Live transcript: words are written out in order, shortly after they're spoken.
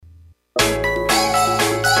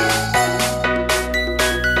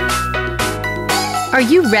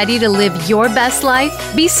Are you ready to live your best life,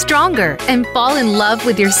 be stronger, and fall in love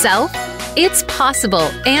with yourself? It's possible,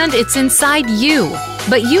 and it's inside you.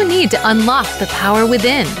 But you need to unlock the power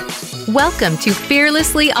within. Welcome to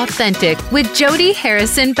Fearlessly Authentic with Jody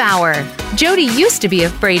Harrison Bauer. Jody used to be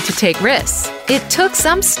afraid to take risks. It took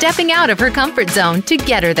some stepping out of her comfort zone to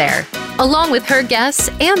get her there. Along with her guests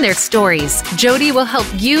and their stories, Jody will help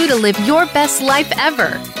you to live your best life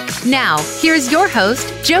ever. Now, here's your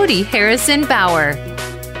host, Jody Harrison Bauer.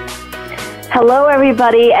 Hello,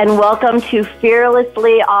 everybody, and welcome to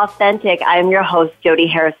Fearlessly Authentic. I'm your host, Jody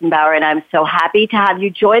Harrison Bauer, and I'm so happy to have you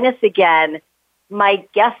join us again. My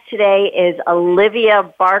guest today is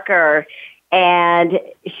Alivia Barker, and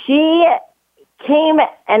she came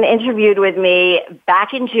and interviewed with me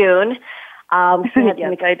back in June. She had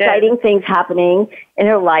some exciting things happening in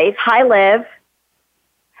her life. Hi, Liv.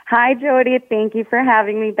 Hi, Jody. Thank you for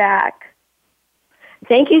having me back.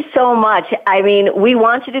 Thank you so much. I mean, we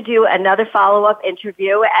wanted to do another follow-up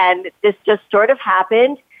interview, and this just sort of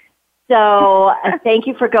happened. So thank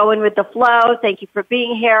you for going with the flow. Thank you for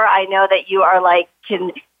being here. I know that you are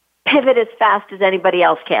can pivot as fast as anybody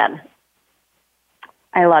else can.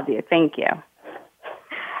 I love you. Thank you.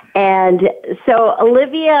 And so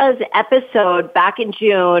Olivia's episode back in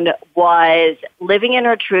June was Living in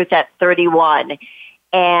Her Truth at 31.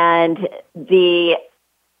 And the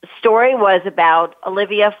story was about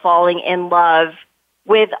Alivia falling in love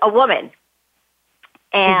with a woman.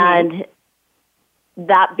 And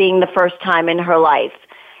that being the first time in her life.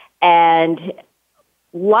 And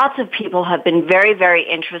lots of people have been very, very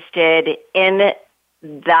interested in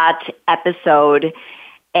that episode.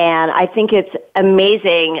 And I think it's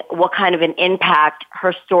amazing what kind of an impact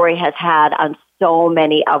her story has had on so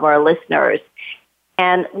many of our listeners.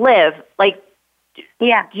 And Liv, do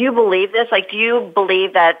you believe this? Do you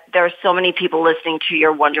believe that there are so many people listening to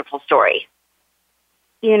your wonderful story?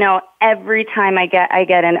 You know, every time I get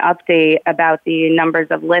an update about the numbers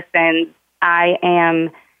of listens, I am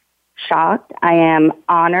shocked. I am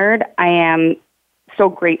honored. I am so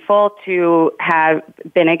grateful to have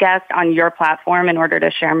been a guest on your platform in order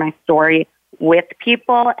to share my story with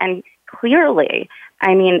people. And clearly,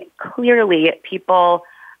 people,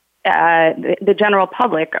 the general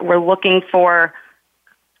public, were looking for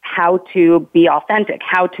how to be authentic,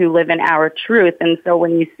 how to live in our truth. And so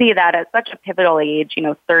when you see that at such a pivotal age,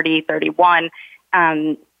 30, 31,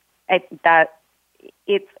 that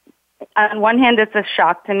it's, on one hand, it's a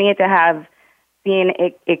shock to me to have seen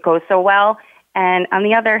it go so well. And on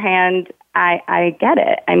the other hand, I get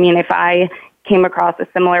it. I mean, if I came across a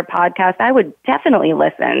similar podcast, I would definitely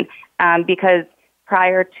listen because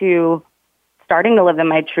prior to starting to live in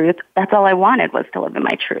my truth, that's all I wanted was to live in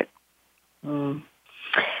my truth. Mm.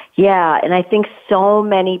 Yeah, and I think so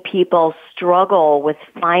many people struggle with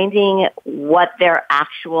finding what their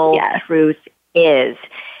actual truth is.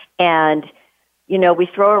 And, we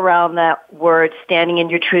throw around that word, standing in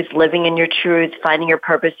your truth, living in your truth, finding your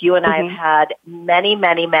purpose. You and I have had many,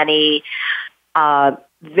 many, many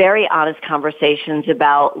very honest conversations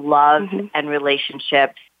about love and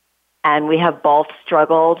relationships. And we have both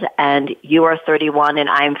struggled, and you are 31 and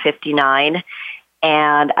I'm 59.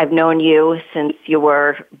 And I've known you since you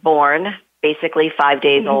were born, basically 5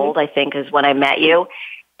 days old, I think, is when I met you.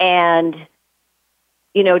 And,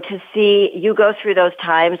 to see you go through those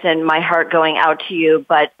times and my heart going out to you,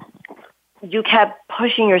 but you kept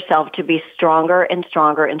pushing yourself to be stronger and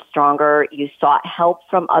stronger and stronger. You sought help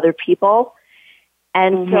from other people.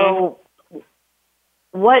 And so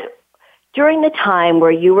during the time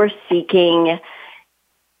where you were seeking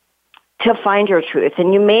to find your truth,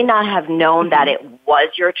 and you may not have known that it was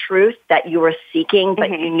your truth that you were seeking, but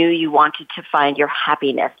you knew you wanted to find your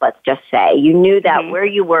happiness, let's just say. You knew that where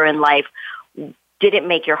you were in life didn't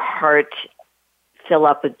make your heart fill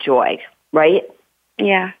up with joy, right?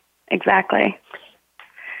 Yeah, exactly.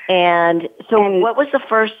 And so what was the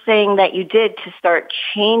first thing that you did to start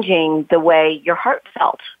changing the way your heart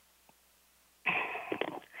felt?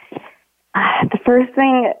 The first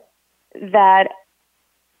thing that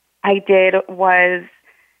I did was,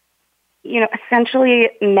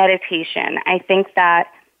 essentially meditation. I think that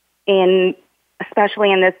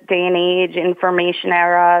especially in this day and age, information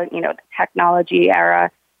era, the technology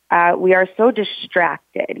era, we are so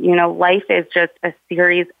distracted. Life is just a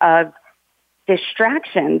series of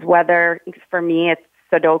distractions, whether for me it's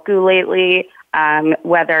Sudoku lately,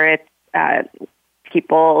 whether it's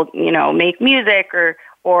people, make music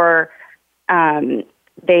or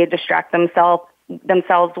they distract themselves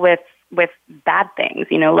with bad things,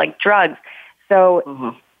 like drugs.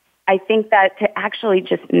 So I think that to actually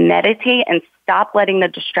just meditate and stop letting the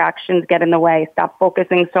distractions get in the way, stop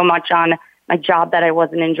focusing so much on my job that I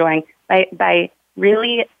wasn't enjoying, by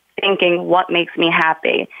really thinking what makes me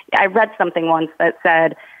happy. I read something once that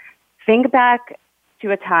said, think back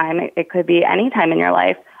to a time, it could be any time in your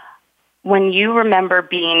life, when you remember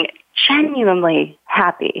being genuinely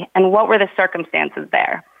happy, and what were the circumstances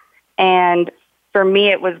there. And for me,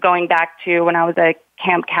 it was going back to when I was a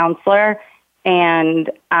camp counselor,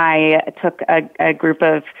 and I took a group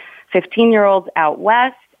of 15-year-olds out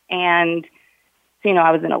west, and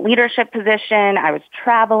I was in a leadership position, I was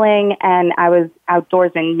traveling, and I was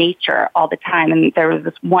outdoors in nature all the time. And there was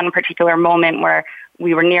this one particular moment where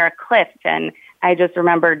we were near a cliff, and I just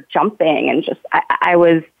remember jumping, and I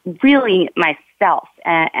was really myself.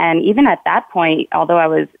 And even at that point, although I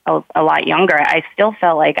was a lot younger, I still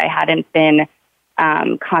felt like I hadn't been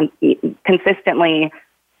consistently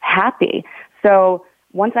happy. So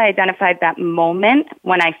once I identified that moment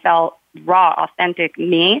when I felt raw, authentic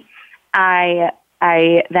me, I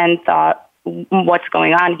then thought, what's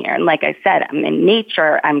going on here? And like I said, I'm in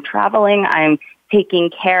nature, I'm traveling, I'm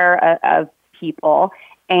taking care of people,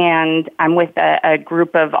 and I'm with a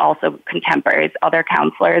group of also contemporaries, other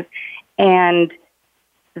counselors. And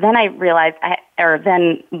then I realized,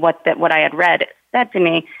 what I had read said to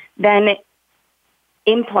me, then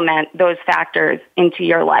implement those factors into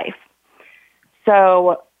your life.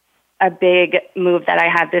 So a big move that I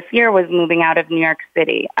had this year was moving out of New York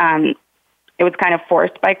City. It was kind of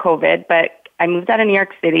forced by COVID, but I moved out of New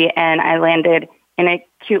York City and I landed in a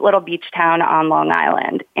cute little beach town on Long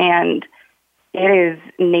Island. And it is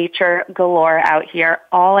nature galore out here.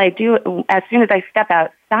 All I do, as soon as I step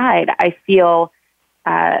outside, I feel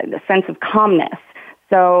the sense of calmness.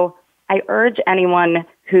 So I urge anyone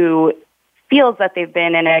who feels that they've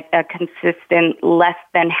been in a consistent, less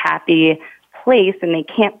than happy place and they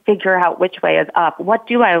can't figure out which way is up. What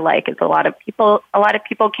do I like? Is a lot of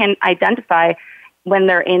people can identify when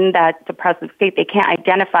they're in that depressive state. They can't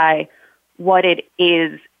identify what it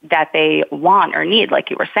is that they want or need,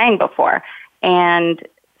 like you were saying before. And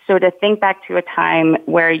so to think back to a time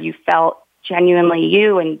where you felt genuinely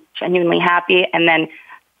you and genuinely happy, and then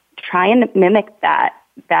try and mimic that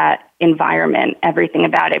environment, everything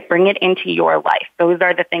about it, bring it into your life. Those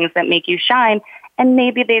are the things that make you shine. And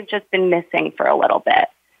maybe they've just been missing for a little bit.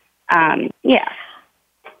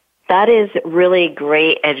 That is really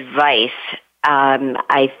great advice.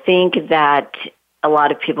 I think that a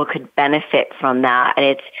lot of people could benefit from that. And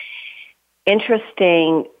it's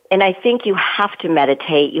interesting. And I think you have to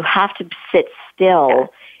meditate. You have to sit still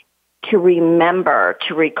to remember,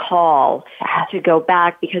 to recall, to go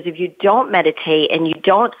back. Because if you don't meditate and you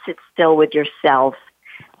don't sit still with yourself,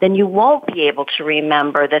 then you won't be able to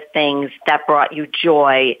remember the things that brought you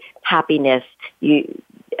joy, happiness,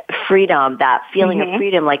 freedom, that feeling of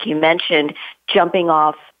freedom, like you mentioned, jumping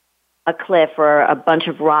off a cliff or a bunch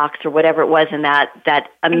of rocks or whatever it was, and that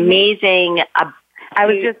amazing... I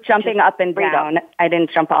was just jumping up and down. I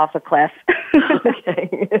didn't jump off a cliff.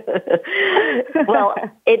 Okay. Well,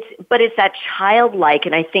 it's that childlike,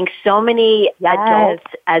 and I think so many adults,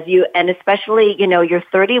 and especially, you're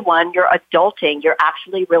 31, you're adulting, you're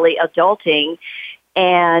actually really adulting,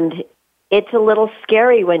 and it's a little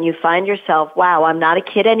scary when you find yourself, wow, I'm not a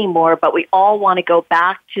kid anymore, but we all want to go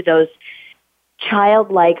back to those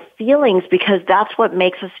childlike feelings because that's what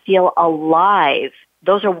makes us feel alive.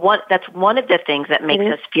 That's one of the things that makes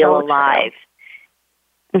us feel alive.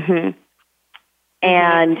 Mm-hmm.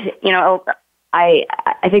 And, I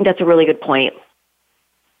think that's a really good point.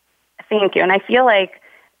 Thank you. And I feel like,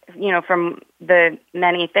 from the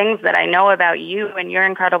many things that I know about you and your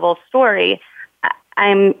incredible story,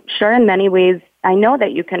 I'm sure in many ways I know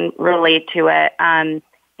that you can relate to it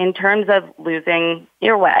in terms of losing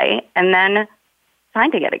your way and then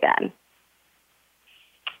finding it again.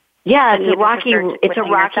 Yeah, it's a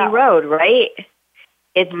rocky road, right?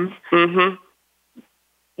 It's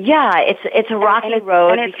yeah, it's a rocky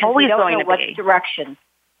road, and it's always going to be. Direction.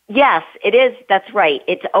 Yes, it is. That's right.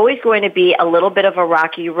 It's always going to be a little bit of a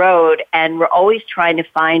rocky road, and we're always trying to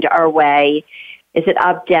find our way. Is it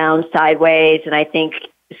up, down, sideways? And I think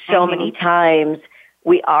so many times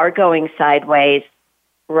we are going sideways.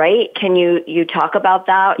 Right? Can you talk about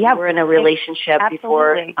that? Yeah, you were in a relationship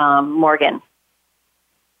before Morgan.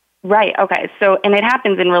 Right. Okay. So, and it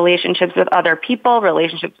happens in relationships with other people,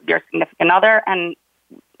 relationships with your significant other, and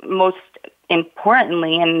most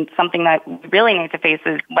importantly, and something that we really need to face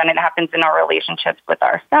is when it happens in our relationships with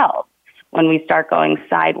ourselves, when we start going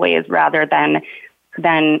sideways rather than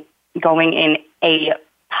going in a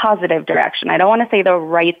positive direction. I don't want to say the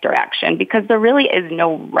right direction because there really is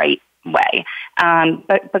no right way,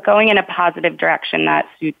 but going in a positive direction that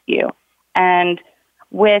suits you. And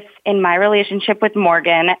in my relationship with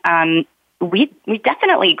Morgan, we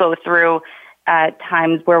definitely go through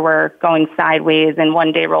times where we're going sideways and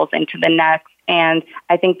one day rolls into the next. And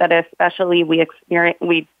I think that especially we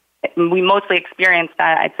mostly experienced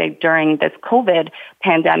that, I'd say, during this COVID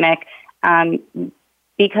pandemic,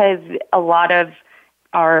 because a lot of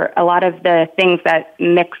the things that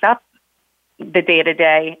mix up the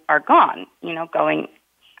day-to-day are gone, going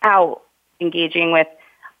out, engaging with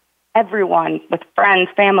everyone, with friends,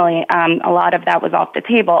 family. A lot of that was off the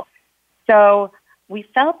table. So we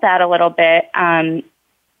felt that a little bit,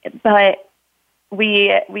 but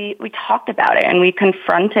we talked about it and we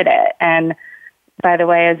confronted it. And by the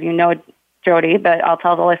way, as you know, Jody, but I'll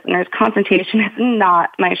tell the listeners, confrontation is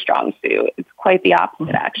not my strong suit. It's quite the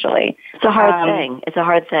opposite, actually. It's a hard thing. It's a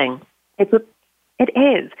hard thing. It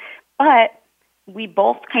is. But we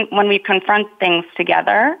both, when we confront things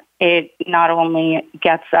together, it not only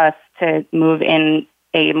gets us to move in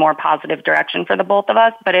a more positive direction for the both of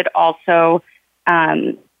us, but it also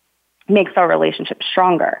makes our relationship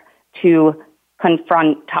stronger to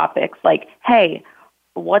confront topics like, hey,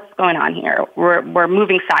 what's going on here? We're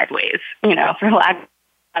moving sideways, for lack of a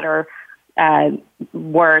better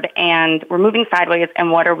word, and we're moving sideways,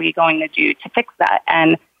 and what are we going to do to fix that?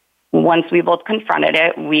 And once we both confronted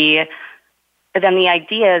it, then the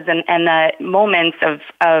ideas and the moments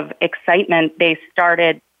of excitement, they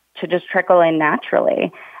started to just trickle in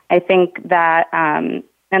naturally. I think that, and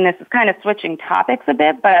this is kind of switching topics a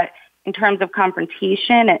bit, but in terms of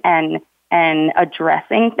confrontation and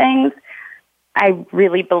addressing things, I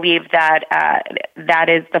really believe that that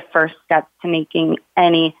is the first step to making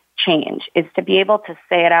any change, is to be able to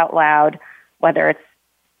say it out loud, whether it's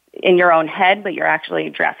in your own head, but you're actually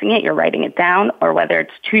addressing it, you're writing it down, or whether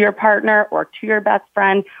it's to your partner or to your best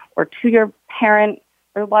friend or to your parent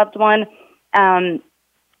or loved one.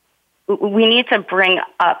 We need to bring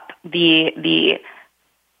up the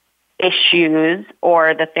issues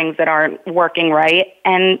or the things that aren't working right,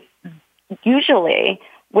 and usually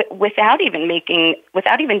without even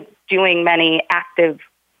doing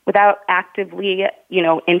without actively,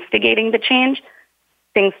 instigating the change,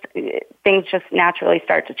 things just naturally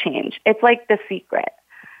start to change. It's like The Secret,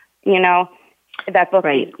 that book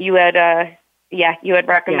right. you had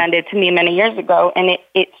recommended to me many years ago, and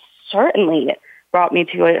it certainly brought me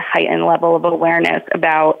to a heightened level of awareness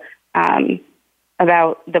about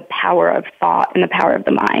the power of thought and the power of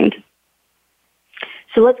the mind.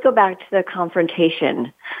 So let's go back to the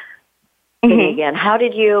confrontation thing again. How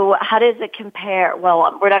does it compare?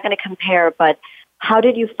 Well, we're not going to compare, but how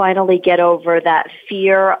did you finally get over that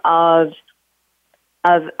fear of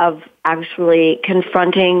actually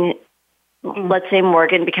confronting, let's say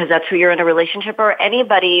Morgan, because that's who you're in a relationship, or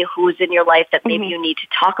anybody who's in your life that maybe you need to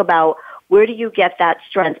talk about? Where do you get that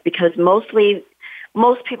strength? Because most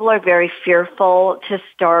people are very fearful to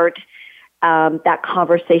start that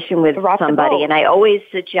conversation with somebody. And I always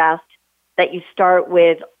suggest that you start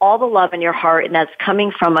with all the love in your heart, and that's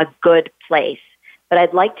coming from a good place. But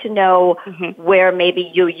I'd like to know where maybe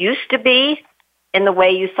you used to be in the way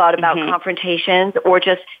you thought about confrontations, or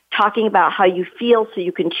just talking about how you feel so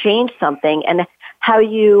you can change something, and how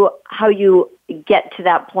you get to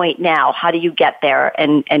that point now. How do you get there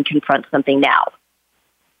and confront something now?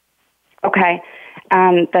 Okay.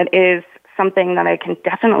 That is something that I can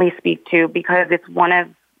definitely speak to, because it's one of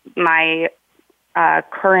my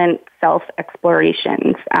current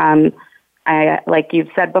self-explorations. Like you've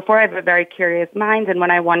said before, I have a very curious mind, and when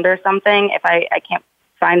I wonder something, if I can't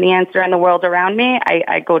find the answer in the world around me,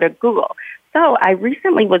 I go to Google. So I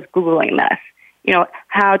recently was Googling this,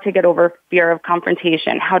 how to get over fear of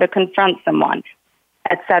confrontation, how to confront someone,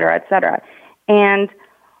 et cetera, et cetera. And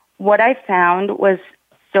what I found was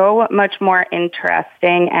so much more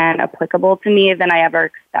interesting and applicable to me than I ever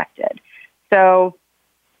expected. So,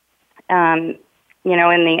 in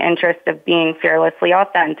the interest of being fearlessly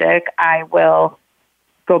authentic, I will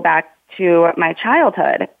go back to my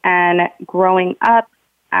childhood. And growing up,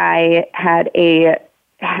 I had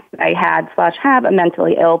have a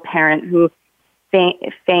mentally ill parent who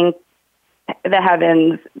thanked the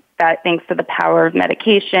heavens that thanks to the power of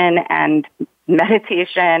medication and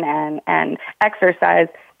meditation and exercise,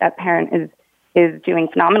 that parent is doing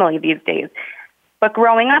phenomenally these days. But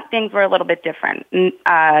growing up, things were a little bit different.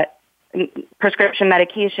 Prescription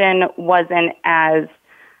medication wasn't as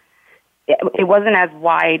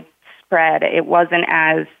widespread. It wasn't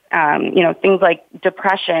as things like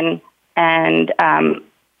depression and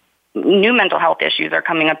new mental health issues are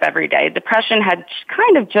coming up every day. Depression had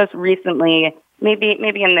kind of just recently, maybe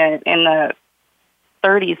in the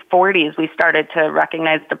 30s, 40s, we started to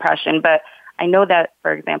recognize depression. But I know that,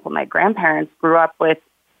 for example, my grandparents grew up with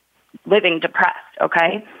living depressed,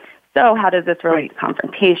 okay? So how does this relate to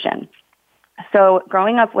confrontation? So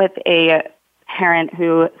growing up with a parent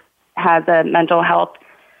who has a mental health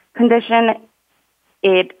condition,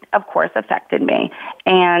 it, of course, affected me.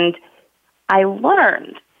 And I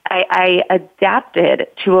learned, I adapted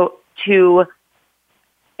to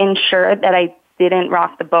ensure that I didn't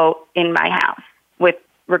rock the boat in my house with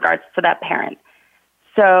regards to that parent.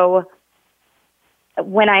 So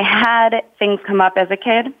when I had things come up as a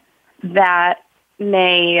kid that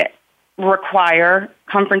may require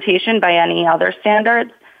confrontation by any other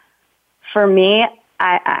standards, for me,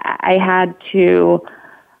 I had to,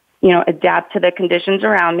 adapt to the conditions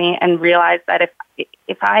around me and realize that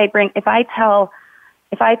if I tell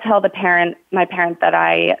my parent that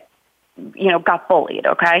I, got bullied,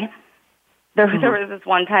 okay? There was this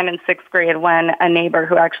one time in 6th grade when a neighbor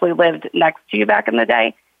who actually lived next to you back in the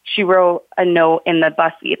day, she wrote a note in the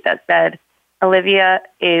bus seat that said, Olivia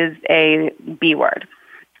is a B word.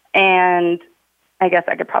 And I guess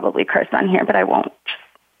I could probably curse on here, but I won't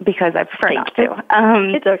because I prefer not to.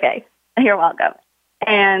 It's okay. You're welcome.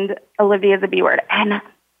 And Olivia is a B word. And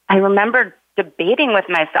I remember debating with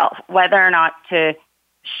myself whether or not to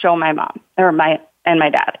show my mom or my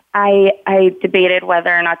dad. I debated whether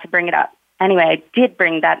or not to bring it up. Anyway, I did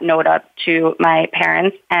bring that note up to my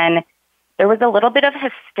parents, and there was a little bit of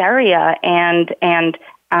hysteria and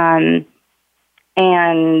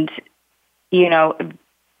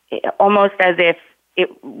almost as if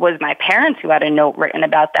it was my parents who had a note written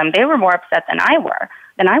about them. They were more upset than I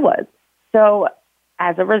was. So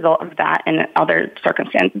as a result of that and other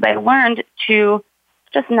circumstances, I learned to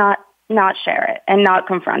just not share it and not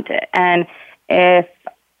confront it. And if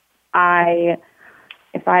I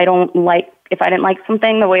didn't like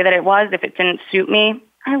something the way that it was, if it didn't suit me,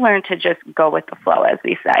 I learned to just go with the flow, as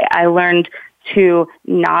we say. I learned to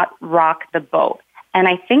not rock the boat. And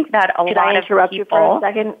I think that a lot of people... Could I interrupt you for a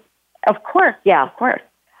second? Of course. Yeah, of course.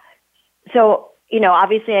 So,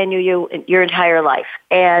 obviously I knew you your entire life,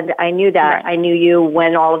 and I knew that. Right. I knew you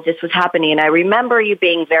when all of this was happening, and I remember you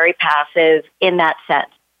being very passive in that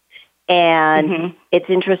sense. And it's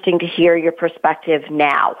interesting to hear your perspective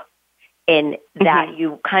now in that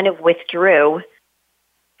you kind of withdrew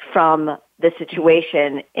from the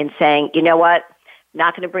situation in saying, you know what, I'm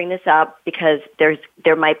not going to bring this up because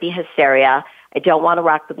there might be hysteria. I don't want to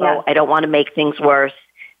rock the boat. Yeah. I don't want to make things worse.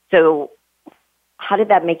 So how did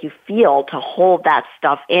that make you feel to hold that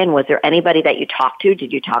stuff in? Was there anybody that you talked to?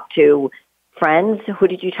 Did you talk to friends? Who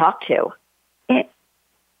did you talk to?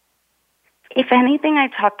 If anything, I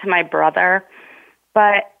talked to my brother,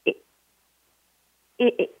 but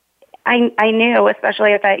I knew,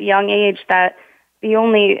 especially at that young age, that the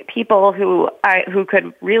only people who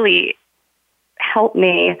could really help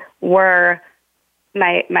me were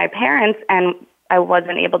my parents, and I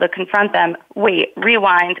wasn't able to confront them. Wait,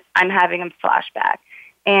 rewind, I'm having a flashback.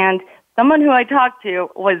 And someone who I talked to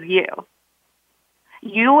was you.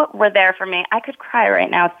 You were there for me. I could cry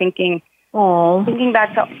right now thinking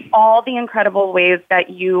back to all the incredible ways that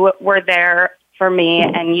you were there for me,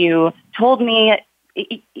 and you told me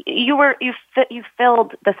you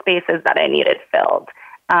filled the spaces that I needed filled.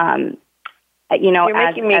 You're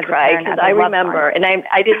making me cry because I remember, and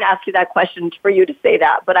I didn't ask you that question for you to say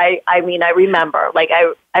that, but I remember. Like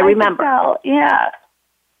I remember. Yeah,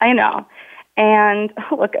 I know. And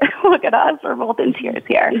look at us, we're both in tears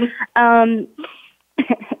here.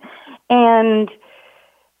 And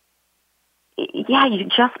yeah, you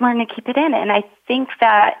just learn to keep it in. And I think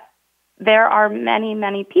that there are many,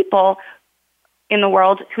 many people in the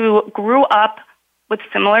world who grew up with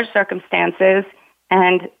similar circumstances,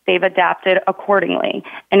 and they've adapted accordingly.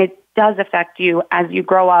 And it does affect you as you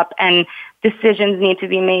grow up, and decisions need to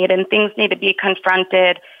be made, and things need to be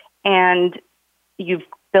confronted, and you've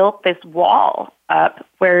built this wall up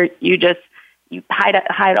where you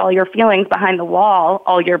hide all your feelings behind the wall,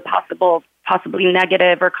 all your possibly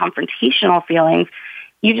negative or confrontational feelings.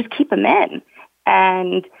 You just keep them in.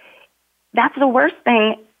 And that's the worst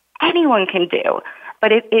thing anyone can do.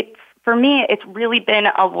 But for me, it's really been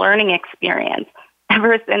a learning experience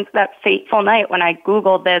ever since that fateful night when I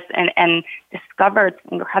Googled this and discovered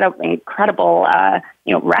incredible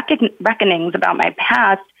reckonings about my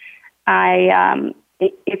past.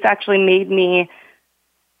 It's actually made me,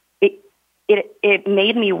 it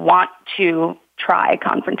made me want to try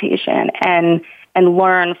confrontation and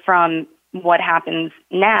learn from what happens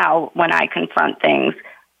now when I confront things,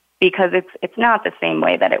 because it's not the same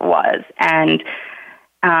way that it was. And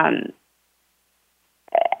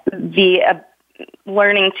the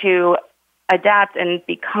learning to adapt and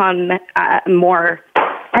become more,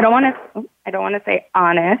 I don't want to say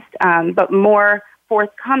honest, but more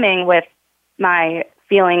forthcoming with my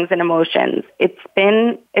feelings and emotions. It's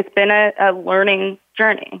been a learning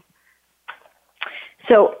journey.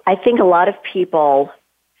 So I think a lot of people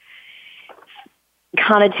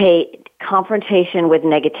connotate confrontation with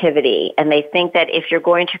negativity, and they think that if you're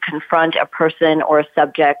going to confront a person or a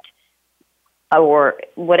subject or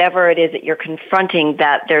whatever it is that you're confronting,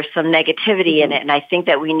 that there's some negativity in it. And I think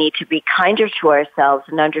that we need to be kinder to ourselves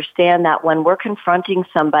and understand that when we're confronting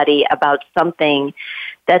somebody about something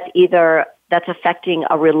that's affecting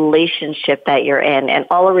a relationship that you're in, and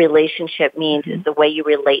all a relationship means is the way you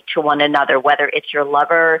relate to one another, whether it's your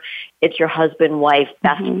lover, it's your husband, wife,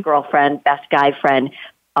 best girlfriend, best guy friend,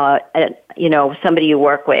 somebody you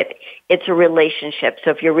work with. It's a relationship.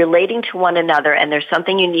 So if you're relating to one another and there's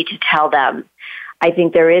something you need to tell them, I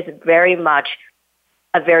think there is very much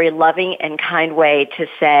a very loving and kind way to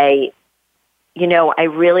say, I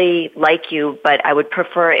really like you, but I would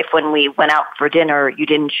prefer if when we went out for dinner, you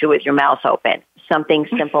didn't chew with your mouth open. Something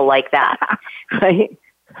simple like that, right?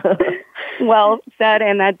 Well said,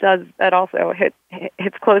 and that also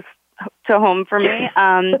hits close to home for me.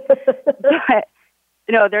 But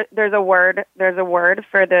there's a word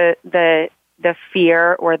for the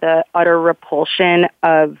fear or the utter repulsion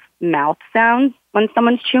of mouth sounds when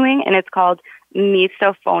someone's chewing, and it's called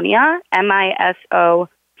misophonia, MISOPHONIA,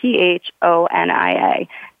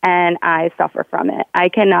 and I suffer from it. I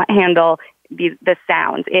cannot handle the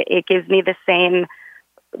sounds. It gives me the same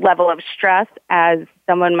level of stress as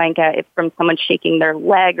someone might get from someone shaking their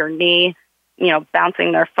leg or knee,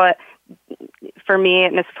 bouncing their foot. For me,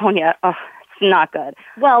 misophonia, it's not good.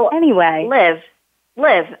 Well, anyway,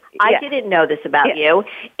 Liv, I didn't know this about you,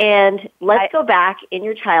 and let's go back in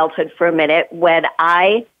your childhood for a minute when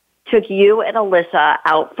I took you and Alyssa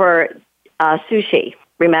out for sushi.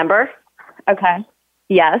 Remember? Okay.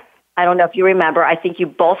 Yes. I don't know if you remember. I think you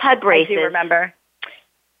both had braces. I do remember.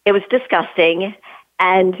 It was disgusting,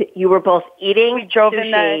 and you were both eating We drove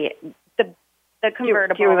sushi. in the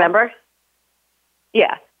convertible. Do you remember?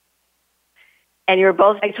 Yeah. And you were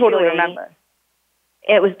both I totally remember.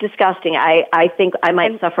 It was disgusting. I think I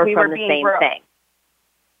might suffer from the same thing.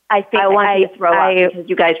 I wanted to throw up because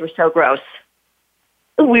you guys were so gross.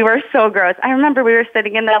 We were so gross. I remember we were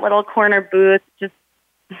sitting in that little corner booth just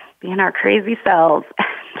being our crazy selves.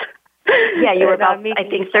 Yeah, you were about, I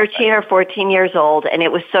think, 13 or 14 years old, and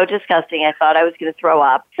it was so disgusting I thought I was going to throw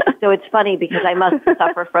up. So it's funny because I must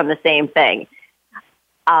suffer from the same thing.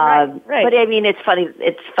 Right. But I mean, it's funny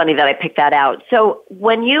that I picked that out. So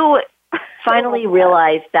when you finally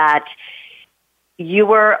realized that you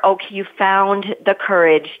were okay, you found the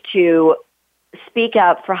courage to speak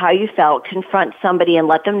up for how you felt, confront somebody and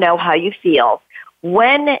let them know how you feel.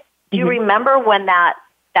 Do you remember when that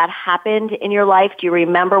happened in your life? Do you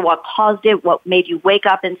remember what caused it? What made you wake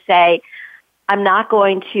up and say, I'm not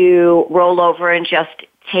going to roll over and just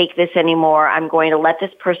take this anymore. I'm going to let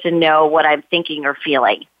this person know what I'm thinking or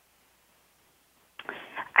feeling?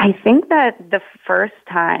 I think that the first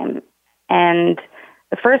time was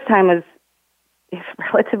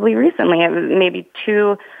relatively recently. It was maybe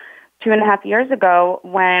 2.5 years ago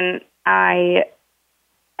when I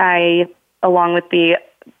along with the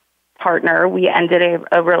partner, we ended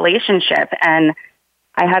a relationship, and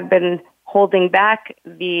I had been holding back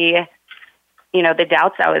the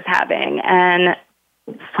doubts I was having. And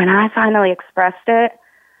when I finally expressed it,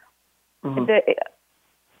 the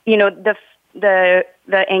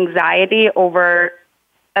anxiety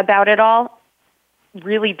about it all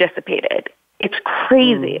really dissipated. It's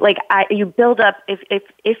crazy. Like you build up,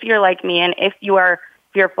 if you're like me and if you are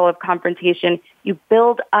fearful of confrontation, you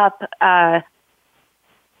build up,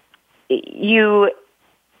 you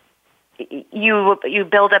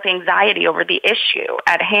build up anxiety over the issue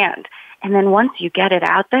at hand. And then once you get it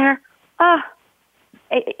out there,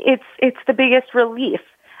 it's the biggest relief.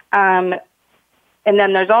 And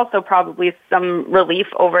then there's also probably some relief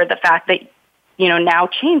over the fact that, now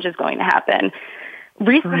change is going to happen.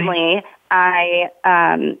 Recently, I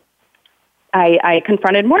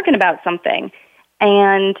confronted Morgan about something,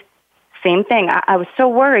 and same thing. I was so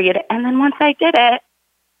worried, and then once I did it,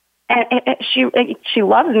 and she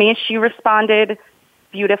loves me. She responded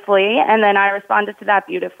beautifully, and then I responded to that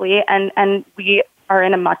beautifully, and we are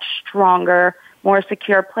in a much stronger, more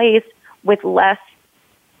secure place with less,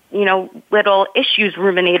 little issues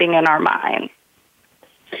ruminating in our minds.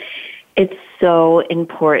 It's so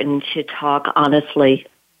important to talk honestly.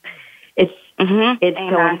 It's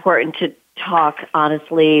so important to talk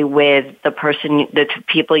honestly with the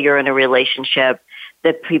people you're in a relationship,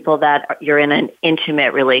 the people that you're in an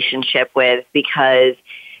intimate relationship with, because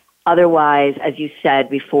otherwise, as you said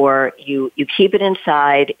before, you keep it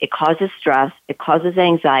inside, it causes stress, it causes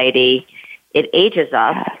anxiety, it ages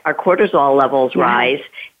us, our cortisol levels rise,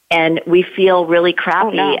 and we feel really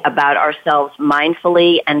crappy about ourselves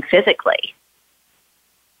mindfully and physically.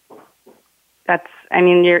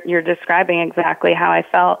 You're describing exactly how I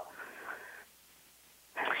felt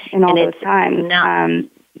in all those times.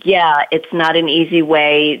 It's not an easy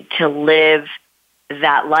way to live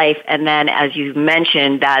that life. And then, as you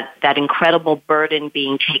mentioned, that incredible burden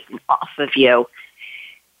being taken off of you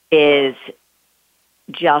is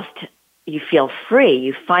just, you feel free.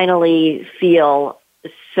 You finally feel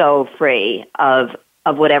so free of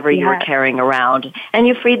whatever you were carrying around. And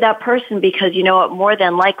you freed that person because, you know what, more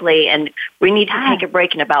than likely, and we need to take a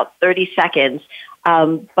break in about 30 seconds,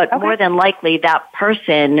 but more than likely that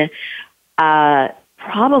person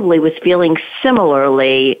probably was feeling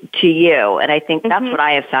similarly to you. And I think that's what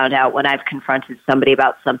I have found out when I've confronted somebody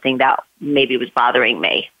about something that maybe was bothering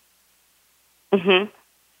me.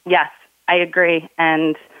 Yes, I agree.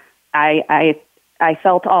 And I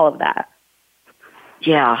felt all of that.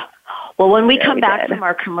 Yeah. Well, when we come back from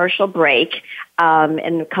our commercial break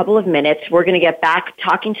in a couple of minutes, we're going to get back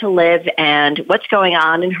talking to Liv and what's going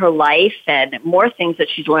on in her life and more things that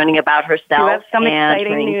she's learning about herself some and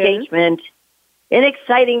exciting her news. engagement. And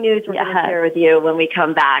exciting news we're going to share with you when we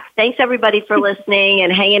come back. Thanks, everybody, for listening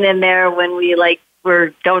and hanging in there when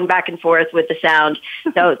we're going back and forth with the sound.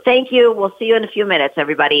 So thank you. We'll see you in a few minutes,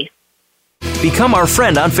 everybody. Become our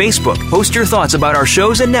friend on Facebook. Post your thoughts about our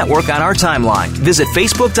shows and network on our timeline. Visit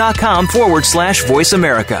Facebook.com/Voice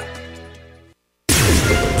America.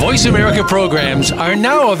 Voice America programs are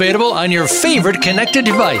now available on your favorite connected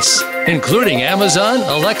device, including Amazon,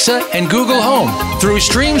 Alexa, and Google Home. Through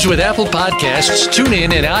streams with Apple Podcasts,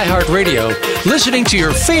 TuneIn, and iHeartRadio, listening to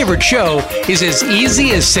your favorite show is as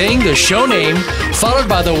easy as saying the show name followed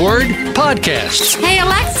by the word podcast. Hey,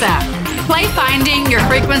 Alexa, play Finding Your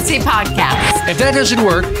Frequency podcast. If that doesn't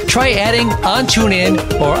work, try adding on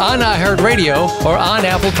TuneIn or on iHeartRadio or on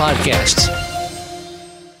Apple Podcasts.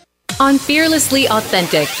 On Fearlessly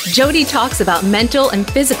Authentic, Jody talks about mental and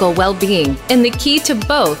physical well-being, and the key to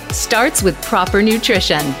both starts with proper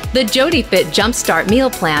nutrition. The Jody Fit Jumpstart Meal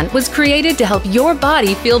Plan was created to help your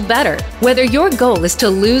body feel better. Whether your goal is to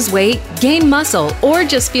lose weight, gain muscle, or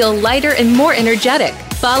just feel lighter and more energetic,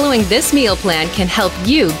 following this meal plan can help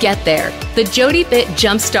you get there. The Jody Fit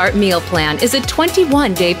Jumpstart Meal Plan is a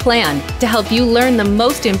 21-day plan to help you learn the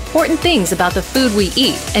most important things about the food we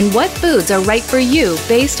eat and what foods are right for you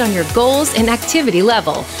based on your goals and activity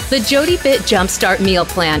level. The Jody Fit Jumpstart Meal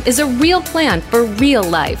Plan is a real plan for real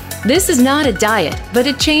life. This is not a diet, but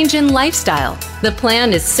a change in lifestyle. The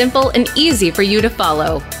plan is simple and easy for you to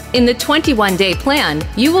follow. In the 21-day plan,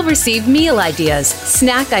 you will receive meal ideas,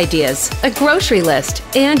 snack ideas, a grocery list,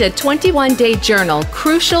 and a 21-day journal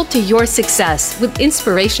crucial to your success with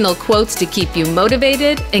inspirational quotes to keep you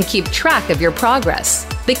motivated and keep track of your progress.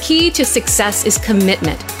 The key to success is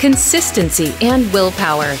commitment, consistency, and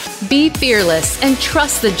willpower. Be fearless and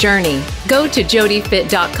trust the journey. Go to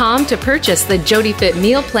jodyfit.com to purchase the Jody Fit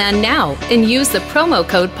Meal Plan now and use the promo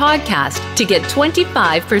code podcast to get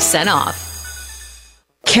 25% off.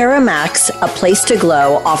 CaraMax, a place to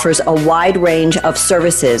glow, offers a wide range of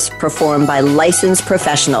services performed by licensed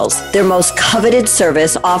professionals. Their most coveted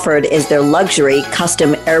service offered is their luxury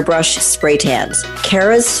custom airbrush spray tans.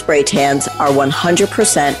 Cara's spray tans are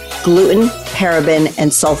 100% gluten, paraben,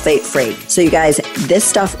 and sulfate free. So you guys, this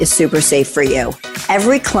stuff is super safe for you.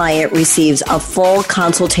 Every client receives a full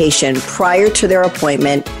consultation prior to their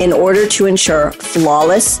appointment in order to ensure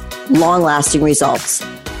flawless, long-lasting results.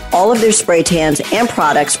 All of their spray tans and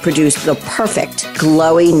products produce the perfect,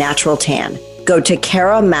 glowy, natural tan. Go to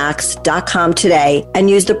caramax.com today and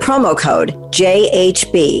use the promo code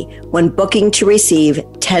JHB when booking to receive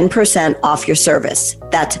 10% off your service.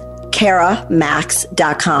 That's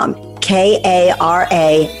caramax.com,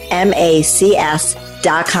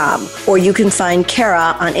 KARAMACS.com. Or you can find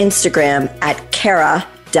Cara on Instagram at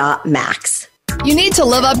cara.max. You need to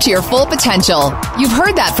live up to your full potential. You've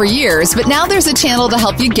heard that for years, but now there's a channel to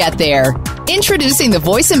help you get there. Introducing the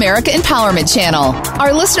Voice America Empowerment Channel.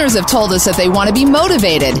 Our listeners have told us that they want to be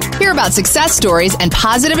motivated, hear about success stories, and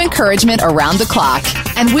positive encouragement around the clock.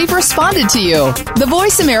 And we've responded to you. The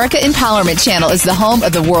Voice America Empowerment Channel is the home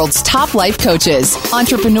of the world's top life coaches,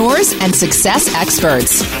 entrepreneurs, and success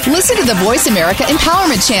experts. Listen to the Voice America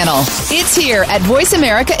Empowerment Channel. It's here at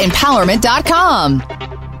voiceamericaempowerment.com.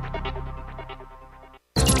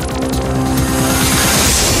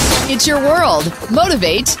 It's your world.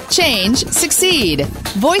 Motivate, change, succeed.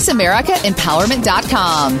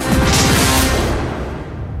 VoiceAmericaEmpowerment.com.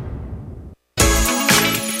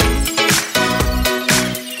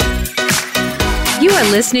 You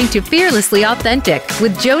are listening to Fearlessly Authentic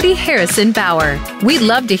with Jody Harrison Bauer. We'd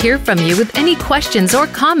love to hear from you with any questions or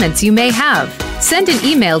comments you may have. Send an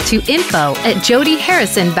email to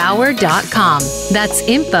info@jodyharrisonbauer.com. That's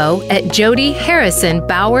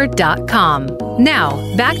info@jodyharrisonbauer.com.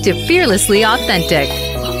 Now, back to Fearlessly Authentic.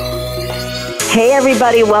 Hey,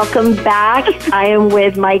 everybody. Welcome back. I am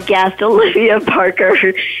with my guest, Alivia Barker.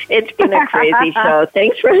 It's been a crazy show.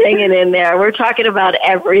 Thanks for hanging in there. We're talking about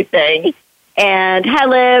everything. And hi,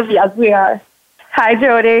 Liv. Yes, we are. Hi,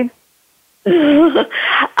 Jody.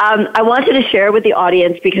 I wanted to share with the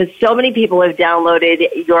audience because so many people have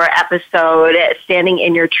downloaded your episode, Standing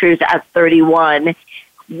in Your Truth at 31.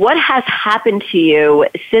 What has happened to you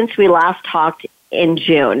since we last talked in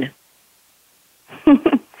June?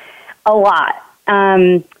 A lot.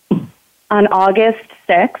 On August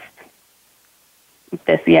 6th,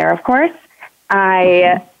 this year, of course,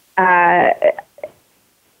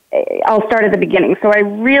 I'll start at the beginning. So I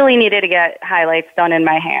really needed to get highlights done in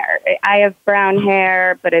my hair. I have brown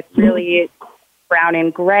hair, but it's really brown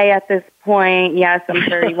and gray at this point. Yes, I'm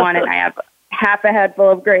 31 and I have half a head full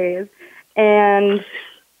of grays. And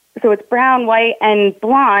so it's brown, white, and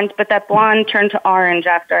blonde, but that blonde turned to orange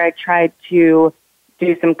after I tried to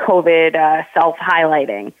do some COVID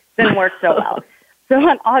self-highlighting. Didn't work so well. So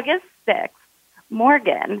on August 6th,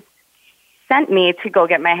 Morgan sent me to go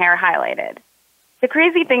get my hair highlighted. The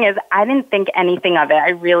crazy thing is I didn't think anything of it. I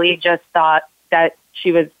really just thought that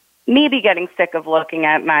she was maybe getting sick of looking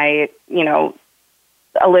at my,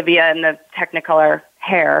 Alivia and the Technicolor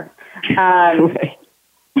hair.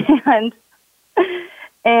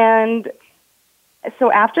 And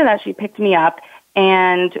so after that, she picked me up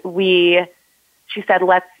and she said,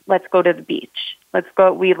 let's go to the beach. Let's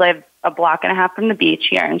go. We live a block and a half from the beach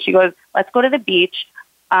here. And she goes, let's go to the beach.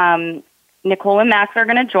 Nicole and Max are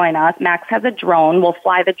going to join us. Max has a drone. We'll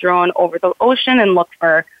fly the drone over the ocean and look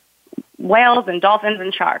for whales and dolphins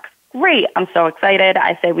and sharks. Great. I'm so excited.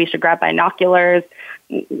 I say we should grab binoculars.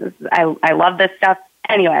 I love this stuff.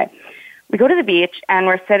 Anyway, we go to the beach and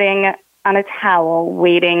we're sitting on a towel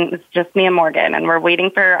waiting. It's just me and Morgan, and we're waiting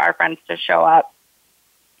for our friends to show up.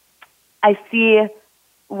 I see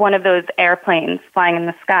one of those airplanes flying in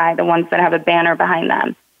the sky, the ones that have a banner behind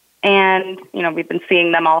them. And, we've been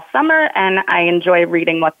seeing them all summer, and I enjoy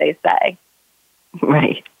reading what they say.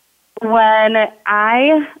 Right. When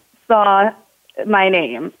I saw my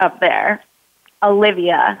name up there,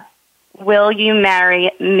 Alivia, will you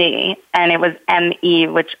marry me? And it was M.E.,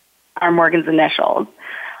 which are Morgan's initials.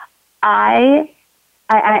 I'm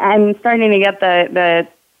starting to get the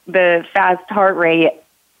fast heart rate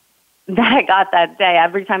that I got that day.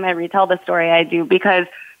 Every time I retell the story, I do, because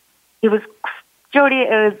it was, Jody, it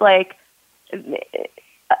was like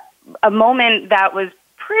a moment that was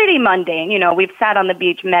pretty mundane. We've sat on the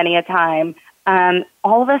beach many a time.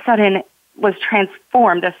 All of a sudden was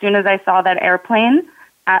transformed as soon as I saw that airplane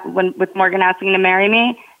with Morgan asking to marry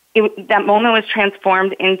me. That moment was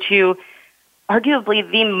transformed into arguably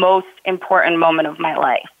the most important moment of my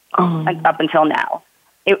life up until now.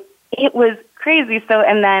 It was crazy. So,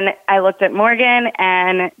 and then I looked at Morgan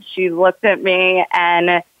and she looked at me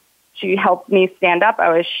and she helped me stand up. I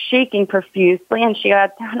was shaking profusely and she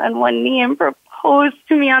got down on one knee and proposed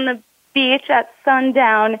to me on the beach at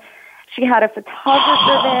sundown. She had a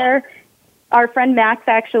photographer there. Our friend Max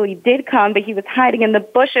actually did come, but he was hiding in the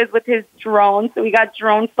bushes with his drone. So we got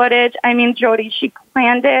drone footage. I mean, Jody, she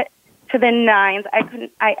planned it to the nines.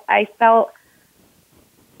 I felt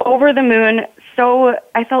over the moon.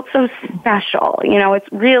 I felt so special.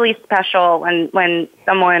 It's really special when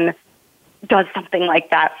someone does something like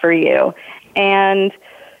that for you. And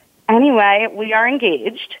anyway, we are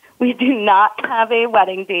engaged. We do not have a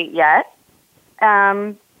wedding date yet.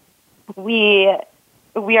 We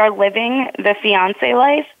are living the fiancé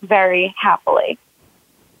life very happily.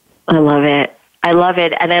 I love it.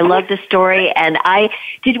 And I love the story. And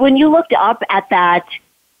when you looked up at that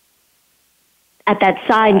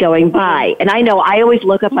sign going by, and I know I always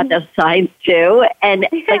look up at those signs too, and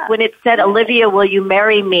like when it said, Alivia, will you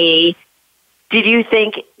marry me? Did you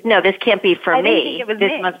think, no, this can't be for me.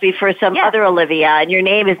 This must be for some other Olivia. And your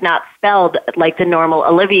name is not spelled like the normal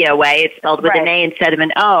Olivia way. It's spelled with an A instead of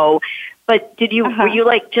an O. But were you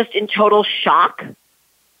like just in total shock?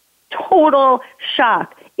 Total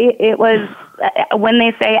shock. It was, when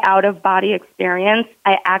they say out of body experience,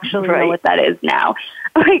 I actually know what that is now.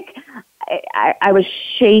 Like, I was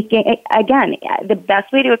shaking. Again, the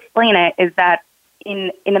best way to explain it is that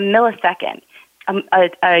in a millisecond,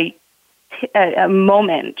 a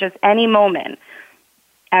moment, just any moment,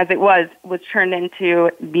 as it was turned into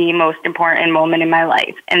the most important moment in my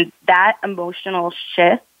life. And that emotional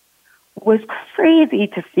shift was crazy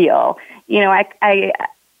to feel. You know, I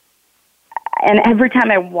and every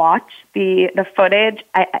time I watch the footage,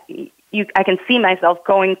 I can see myself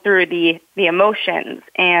going through the emotions,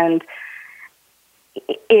 and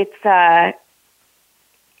it's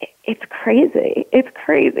crazy. It's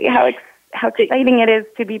crazy how exciting it is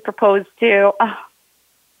to be proposed to. Oh.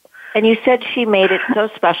 And you said she made it so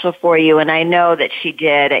special for you, and I know that she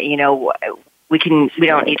did. You know, we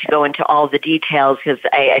don't need to go into all the details because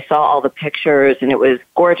I saw all the pictures, and it was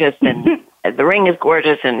gorgeous, and the ring is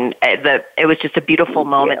gorgeous, and it was just a beautiful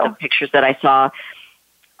moment, the pictures that I saw.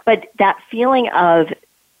 But that feeling of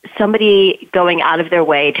somebody going out of their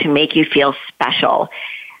way to make you feel special,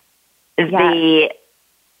 I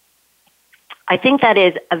think that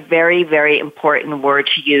is a very, very important word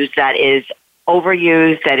to use that is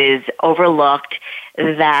overused, that is overlooked,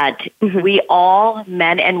 that we all,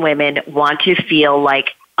 men and women, want to feel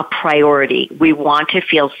like a priority. We want to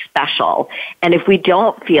feel special. And if we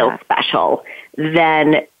don't feel special,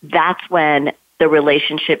 then that's when the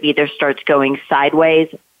relationship either starts going sideways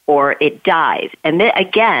or it dies. And then,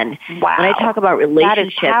 again, when I talk about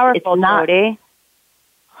relationships, it's not... Jody.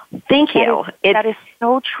 Thank you. That is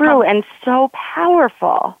so true and so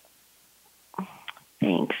powerful.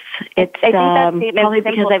 Thanks. I think that statement probably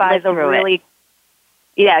because I've lived through it.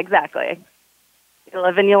 Yeah, exactly. You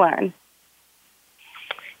live and you learn.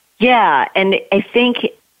 Yeah, and I think,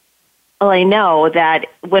 I know that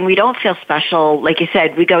when we don't feel special, like you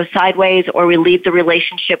said, we go sideways or we leave the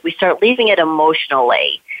relationship, we start leaving it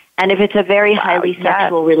emotionally. And if it's a very highly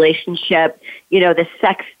sexual relationship, you know, the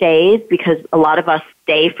sex stays because a lot of us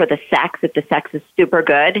stay for the sex if the sex is super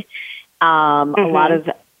good. A lot of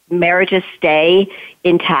marriages stay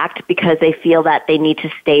intact because they feel that they need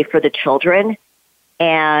to stay for the children.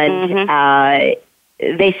 And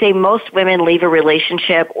they say most women leave a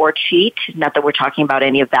relationship or cheat. Not that we're talking about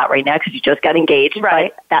any of that right now because you just got engaged.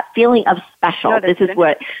 Right. But that feeling of special, this is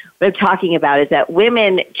what I'm talking about, is that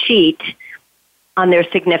women cheat on their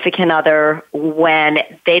significant other when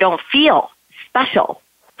they don't feel special.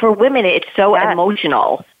 For women, it's so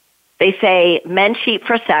emotional. They say men cheat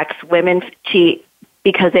for sex, women cheat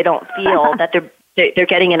because they don't feel that they're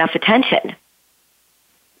getting enough attention.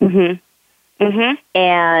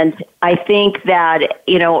 And I think that,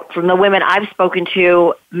 you know, from the women I've spoken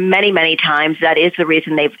to many, many times, that is the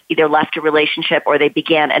reason they've either left a relationship or they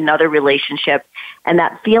began another relationship. And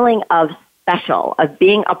that feeling of special, of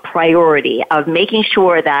being a priority, of making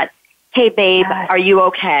sure that, hey, babe, are you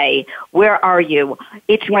okay? Where are you?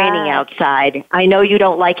 It's raining outside. I know you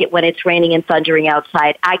don't like it when it's raining and thundering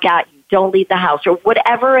outside. I got you. Don't leave the house, or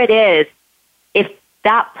whatever it is. If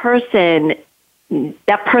that person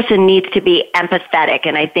needs to be empathetic,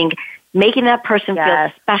 and I think making that person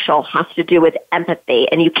feel special has to do with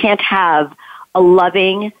empathy, and you can't have a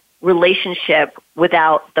loving relationship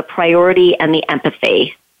without the priority and the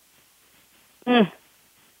empathy.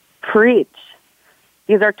 Preach.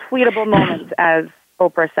 These are tweetable moments, as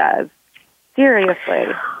Oprah says. Seriously.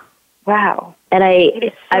 Wow. And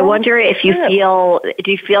I wonder if do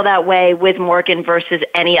you feel that way with Morgan versus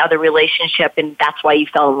any other relationship, and that's why you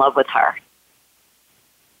fell in love with her?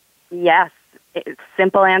 Yes.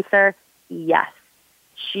 Simple answer, yes.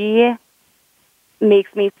 She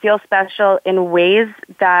makes me feel special in ways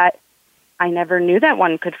that I never knew that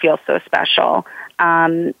one could feel so special.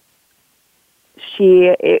 She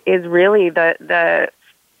is really the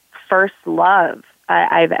first love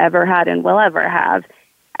I've ever had and will ever have.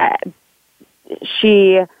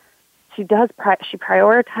 She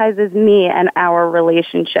prioritizes me and our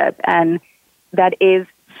relationship, and that is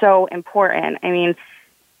so important. I mean,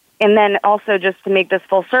 and then also just to make this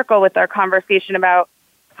full circle with our conversation about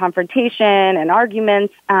confrontation and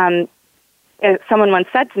arguments, someone once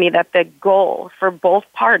said to me that the goal for both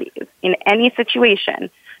parties in any situation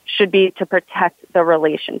should be to protect the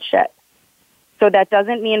relationship. So that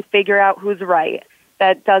doesn't mean figure out who's right.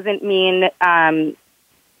 That doesn't mean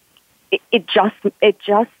it just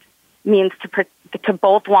means to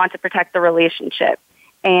both want to protect the relationship.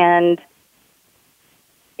 And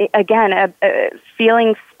again,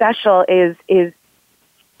 feeling special is it's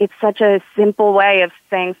such a simple way of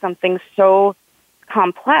saying something so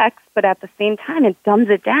complex, but at the same time, it dumbs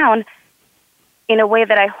it down in a way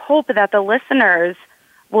that I hope that the listeners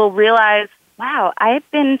will realize, wow, I've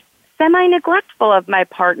been semi-neglectful of my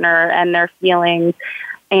partner and their feelings,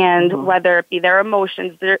 and whether it be their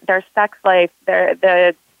emotions, their sex life,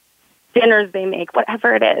 the dinners they make,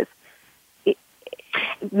 whatever it is.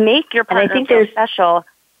 Make your partner feel special.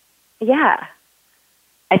 Yeah.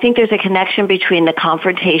 I think there's a connection between the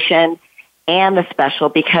confrontation and the special,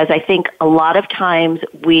 because I think a lot of times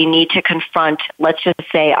we need to confront, let's just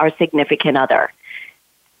say, our significant other,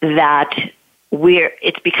 that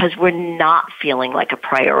it's because we're not feeling like a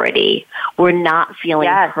priority. We're not feeling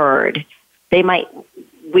heard.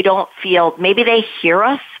 We don't feel, maybe they hear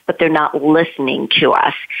us, but they're not listening to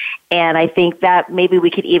us. And I think that maybe we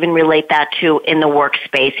could even relate that to in the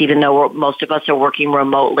workspace, even though most of us are working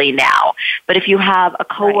remotely now. But if you have a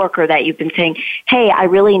coworker that you've been saying, hey, I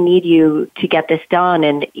really need you to get this done,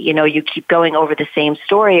 and you keep going over the same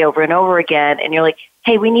story over and over again, and you're like,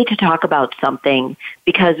 hey, we need to talk about something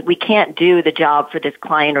because we can't do the job for this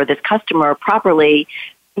client or this customer properly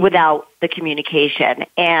without the communication.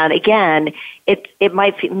 And again, it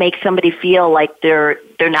might make somebody feel like they're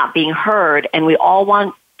not being heard, and we all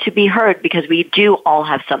want to be heard because we do all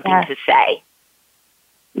have something to say.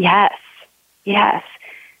 Yes. Yes.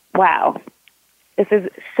 Wow. This is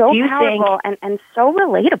so powerful and so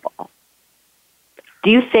relatable. Do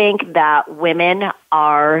you think that women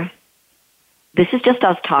are, this is just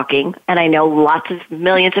us talking, and I know lots of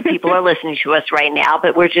millions of people are listening to us right now,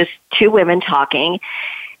 but we're just two women talking,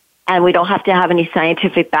 and we don't have to have any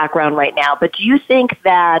scientific background right now. But do you think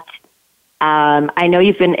that, I know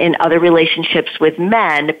you've been in other relationships with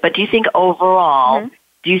men, but do you think overall,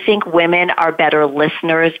 do you think women are better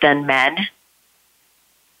listeners than men?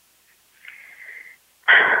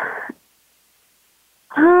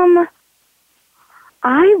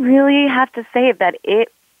 I really have to say that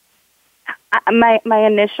my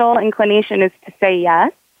initial inclination is to say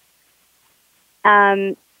yes.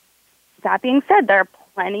 That being said, there are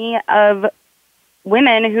plenty of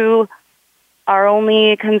women who are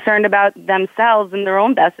only concerned about themselves and their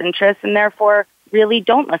own best interests, and therefore really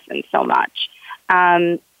don't listen so much.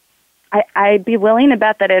 I'd be willing to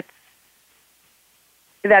bet that it's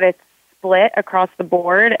split across the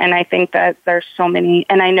board, and I think that there's so many.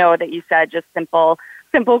 And I know that you said just simple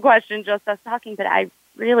question, just us talking, but I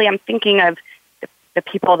really am thinking of the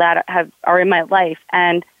people that are in my life,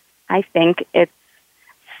 and I think it's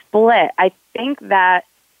split. I think that,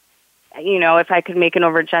 if I could make an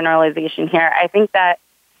overgeneralization here, I think that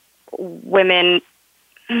women,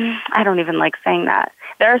 I don't even like saying that.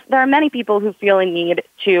 There are many people who feel a need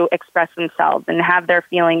to express themselves and have their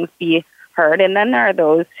feelings be heard, and then there are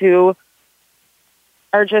those who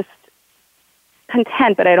are just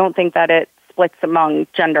content, but I don't think that it splits among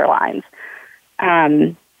gender lines.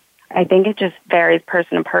 I think it just varies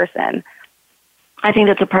person to person. I think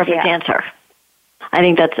that's a perfect answer. I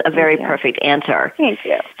think that's a very perfect answer. Thank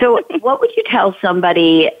you. So what would you tell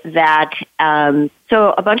somebody that,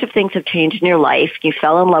 so a bunch of things have changed in your life. You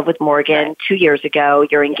fell in love with Morgan 2 years ago.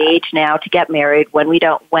 You're engaged now to get married. When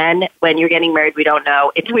you're getting married, we don't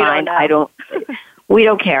know. It's fine. We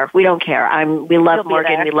don't care. We don't care. We love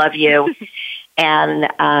Morgan. We love you. And,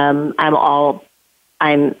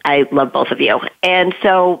 I love both of you. And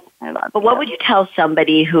so, but what would you tell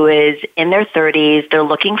somebody who is in their 30s, they're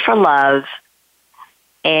looking for love,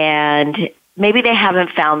 and maybe they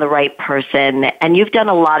haven't found the right person, and you've done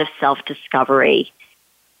a lot of self-discovery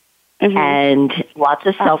and lots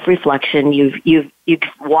of self-reflection. You've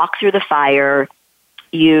walked through the fire.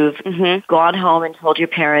 You've gone home and told your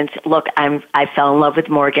parents, look, I fell in love with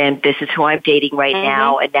Morgan. This is who I'm dating right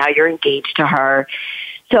now, and now you're engaged to her.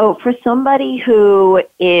 So for somebody who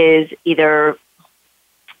is either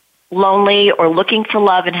lonely or looking for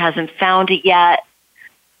love and hasn't found it yet,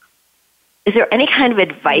 is there any kind of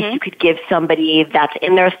advice you could give somebody that's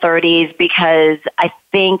in their 30s? Because I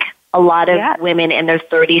think a lot of women in their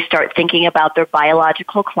 30s start thinking about their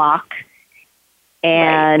biological clock.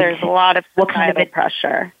 And there's a lot of societal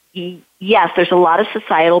pressure. Yes, there's a lot of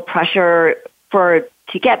societal pressure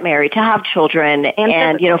to get married, to have children.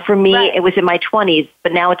 And for me, it was in my 20s,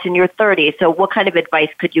 but now it's in your 30s. So what kind of advice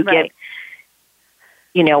could you give,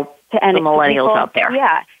 to the millennials out there?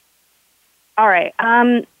 Yeah. All right.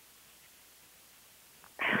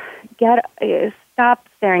 Stop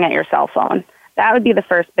staring at your cell phone. That would be the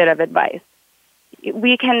first bit of advice.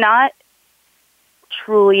 We cannot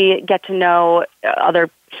truly get to know other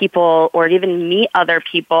people or even meet other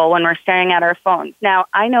people when we're staring at our phones. Now,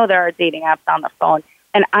 I know there are dating apps on the phone,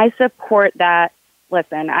 and I support that.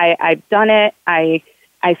 Listen, I've done it. I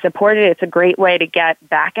support it. It's a great way to get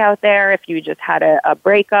back out there if you just had a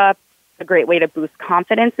breakup. It's a great way to boost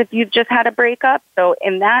confidence if you've just had a breakup. So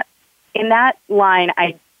in that line,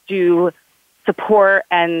 I do support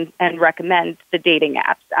and recommend the dating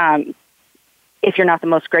apps. If you're not the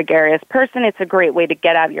most gregarious person, it's a great way to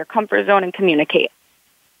get out of your comfort zone and communicate.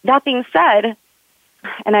 That being said,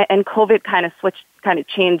 and COVID kind of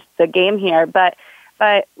changed the game here, but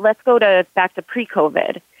let's go back to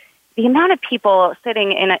pre-COVID. the amount of people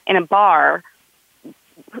sitting in a bar,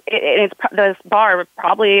 this bar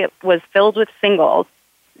probably was filled with singles,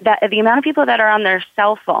 that the amount of people that are on their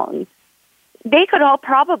cell phones, they could all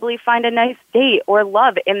probably find a nice date or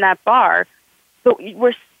love in that bar, but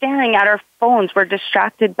we're staring at our phones. We're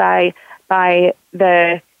distracted by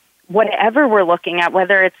the whatever we're looking at,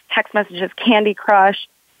 whether it's text messages, Candy Crush,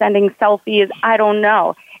 sending selfies, I don't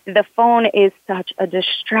know. The phone is such a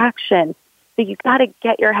distraction. So you got to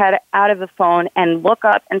get your head out of the phone and look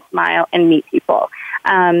up and smile and meet people.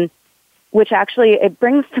 Which actually, it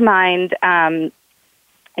brings to mind,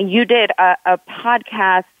 you did a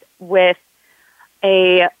podcast with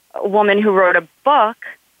a woman who wrote a book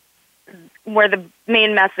where the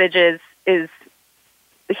main message is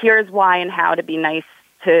here's why and how to be nice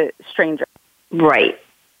to strangers. Right.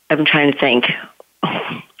 I'm trying to think.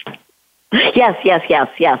 Yes.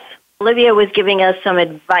 Alivia was giving us some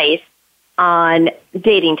advice on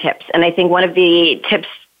dating tips. And I think one of the tips,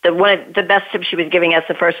 one of the best tips she was giving us,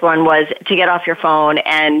 the first one was to get off your phone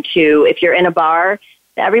and to, if you're in a bar,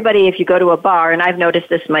 everybody, if you go to a bar, and I've noticed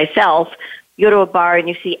this myself, you go to a bar and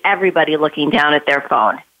you see everybody looking down at their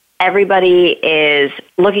phone. Everybody is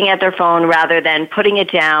looking at their phone rather than putting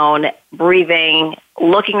it down, breathing,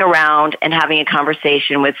 looking around, and having a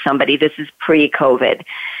conversation with somebody. This is pre-COVID.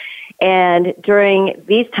 And during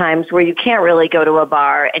these times where you can't really go to a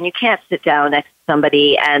bar and you can't sit down next to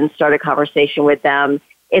somebody and start a conversation with them,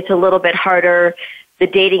 it's a little bit harder. The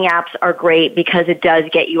dating apps are great because it does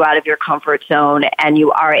get you out of your comfort zone and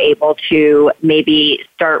you are able to maybe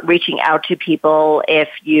start reaching out to people if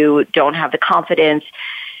you don't have the confidence.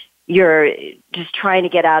 You're just trying to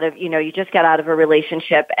get out of, you just got out of a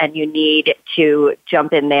relationship and you need to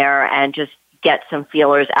jump in there and just get some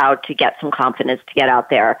feelers out to get some confidence to get out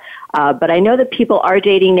there. But I know that people are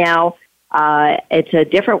dating now. It's a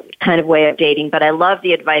different kind of way of dating, but I love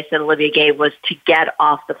the advice that Alivia gave was to get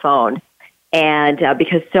off the phone. And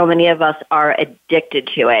because so many of us are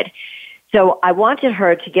addicted to it. So I wanted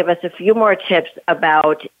her to give us a few more tips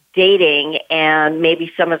about dating and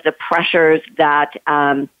maybe some of the pressures that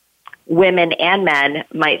women and men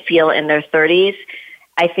might feel in their 30s.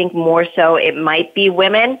 I think more so it might be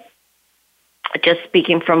women, just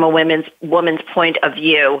speaking from a woman's point of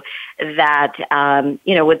view, that,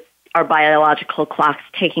 with our biological clocks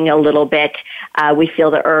taking a little bit, we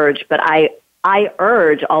feel the urge. But I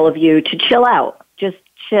urge all of you to chill out. Just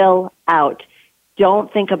chill out.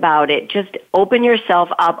 Don't think about it. Just open yourself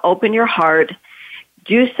up, open your heart,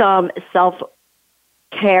 do some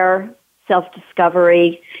self-care,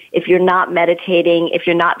 self-discovery. If you're not meditating, if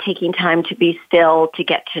you're not taking time to be still, to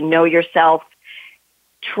get to know yourself,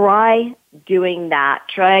 try doing that.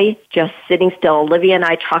 Try just sitting still. Alivia and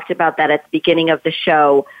I talked about that at the beginning of the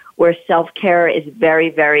show, where self-care is very,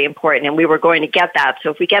 very important, and we were going to get that.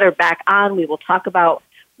 So if we get her back on, we will talk about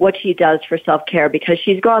what she does for self-care, because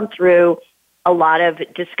she's gone through a lot of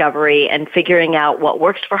discovery and figuring out what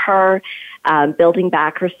works for her, building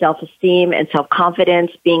back her self-esteem and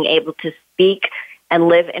self-confidence, being able to speak and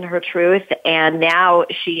live in her truth. And now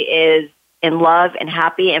she is in love and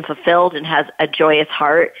happy and fulfilled and has a joyous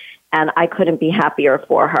heart, and I couldn't be happier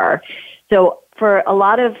for her. So for a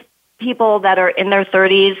lot of people that are in their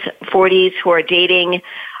 30s, 40s who are dating,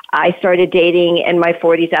 I started dating in my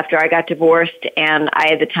 40s after I got divorced, and I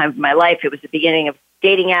had the time of my life. It was the beginning of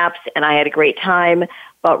dating apps, and I had a great time.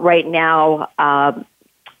 But right now,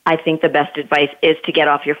 I think the best advice is to get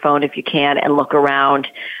off your phone if you can and look around.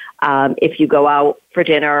 If you go out for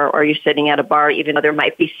dinner or you're sitting at a bar, even though there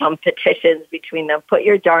might be some petitions between them, put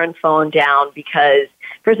your darn phone down, because,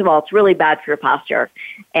 first of all, it's really bad for your posture.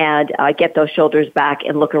 And get those shoulders back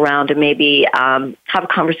and look around and maybe have a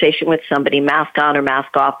conversation with somebody, mask on or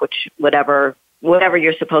mask off, whatever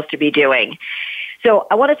you're supposed to be doing. So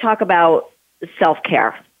I want to talk about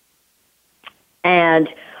self-care. And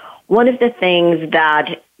one of the things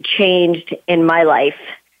that changed in my life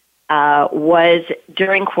was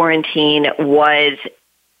during quarantine was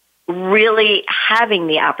really having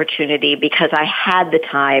the opportunity, because I had the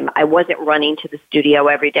time, I wasn't running to the studio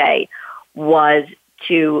every day, was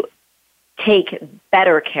to take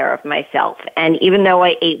better care of myself. And even though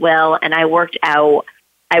I ate well and I worked out,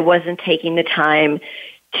 I wasn't taking the time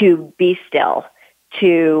to be still,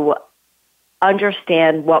 to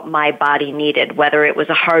understand what my body needed, whether it was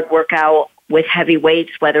a hard workout with heavy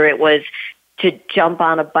weights, whether it was to jump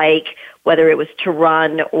on a bike, whether it was to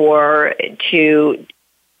run or to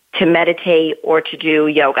meditate or to do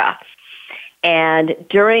yoga. And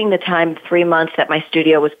during the time, 3 months that my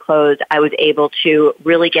studio was closed, I was able to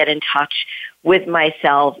really get in touch with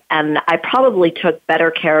myself, and I probably took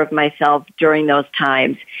better care of myself during those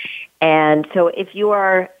times. And so if you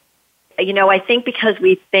are I think because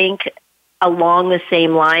we think along the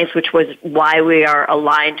same lines, which was why we are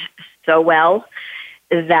aligned so well,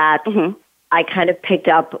 that I kind of picked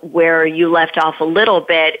up where you left off a little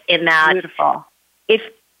bit in that Beautiful.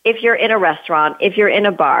 If you're in a restaurant, if you're in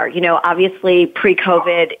a bar, obviously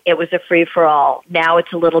pre-COVID, it was a free-for-all. Now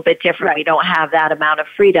it's a little bit different. Right. We don't have that amount of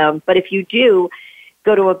freedom. But if you do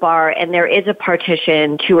go to a bar and there is a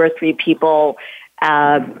partition, 2 or 3 people,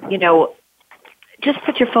 just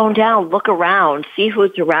put your phone down, look around, see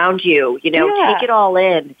who's around you, take it all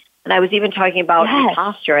in. And I was even talking about your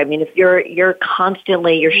posture. I mean, if you're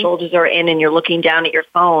constantly, your shoulders are in and you're looking down at your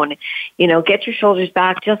phone, get your shoulders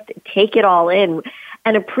back, just take it all in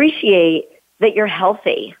and appreciate that you're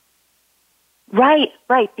healthy. Right.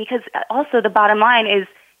 Because also the bottom line is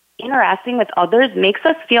interacting with others makes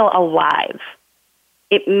us feel alive.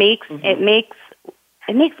 It makes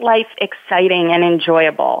life exciting and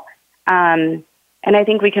enjoyable. And I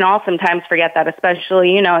think we can all sometimes forget that,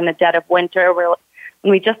 especially, in the dead of winter when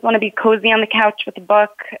we just want to be cozy on the couch with a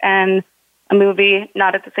book and a movie,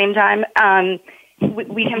 not at the same time.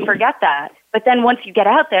 We can forget that. But then once you get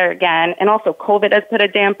out there again, and also COVID has put a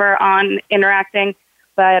damper on interacting,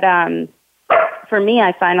 but for me,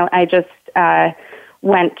 I just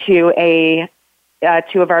went to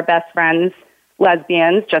 2 of our best friends,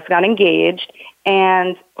 lesbians, just got engaged,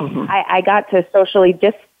 and I got to socially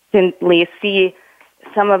distantly see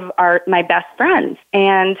some of my best friends,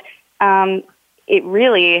 and it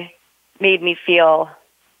really made me feel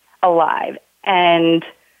alive. And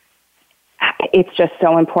it's just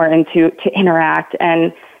so important to interact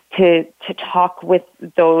and to talk with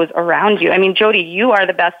those around you. I mean, Jody, you are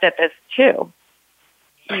the best at this too.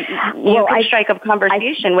 You can strike up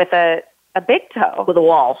conversation with a big toe. With a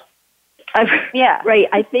wall. Yeah. Right.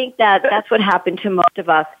 I think that's what happened to most of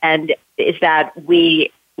us, and is that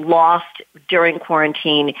we lost during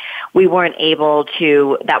quarantine. We weren't able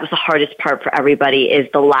to, that was the hardest part for everybody, is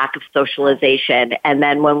the lack of socialization. And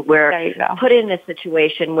then when we're put in a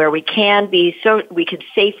situation where we can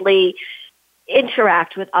safely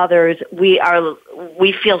interact with others, we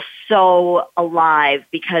feel so alive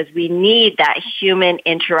because we need that human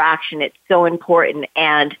interaction. It's so important.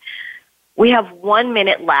 And we have 1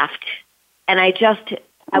 minute left. And I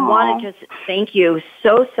want to just thank you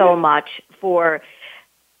so much for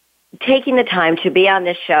taking the time to be on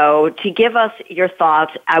this show, to give us your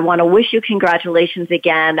thoughts. I want to wish you congratulations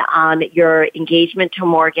again on your engagement to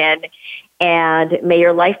Morgan, and may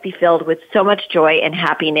your life be filled with so much joy and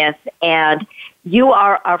happiness. And you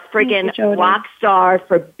are a friggin' rock star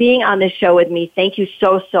for being on this show with me. Thank you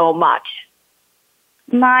so much.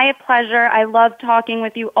 My pleasure. I love talking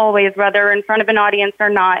with you always, whether in front of an audience or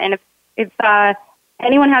not. And if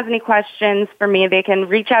anyone has any questions for me, they can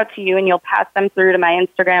reach out to you and you'll pass them through to my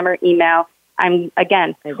Instagram or email. I'm,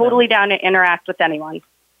 again, totally down to interact with anyone.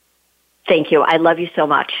 Thank you. I love you so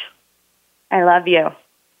much. I love you.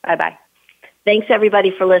 Bye-bye. Thanks,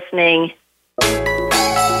 everybody, for listening.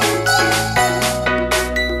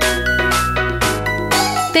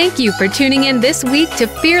 Thank you for tuning in this week to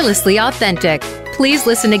Fearlessly Authentic. Please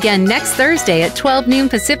listen again next Thursday at 12 noon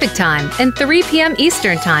Pacific Time and 3 p.m.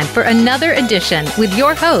 Eastern Time for another edition with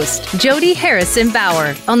your host, Jody Harrison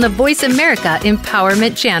Bauer, on the Voice America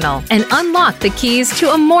Empowerment Channel, and unlock the keys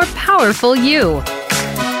to a more powerful you.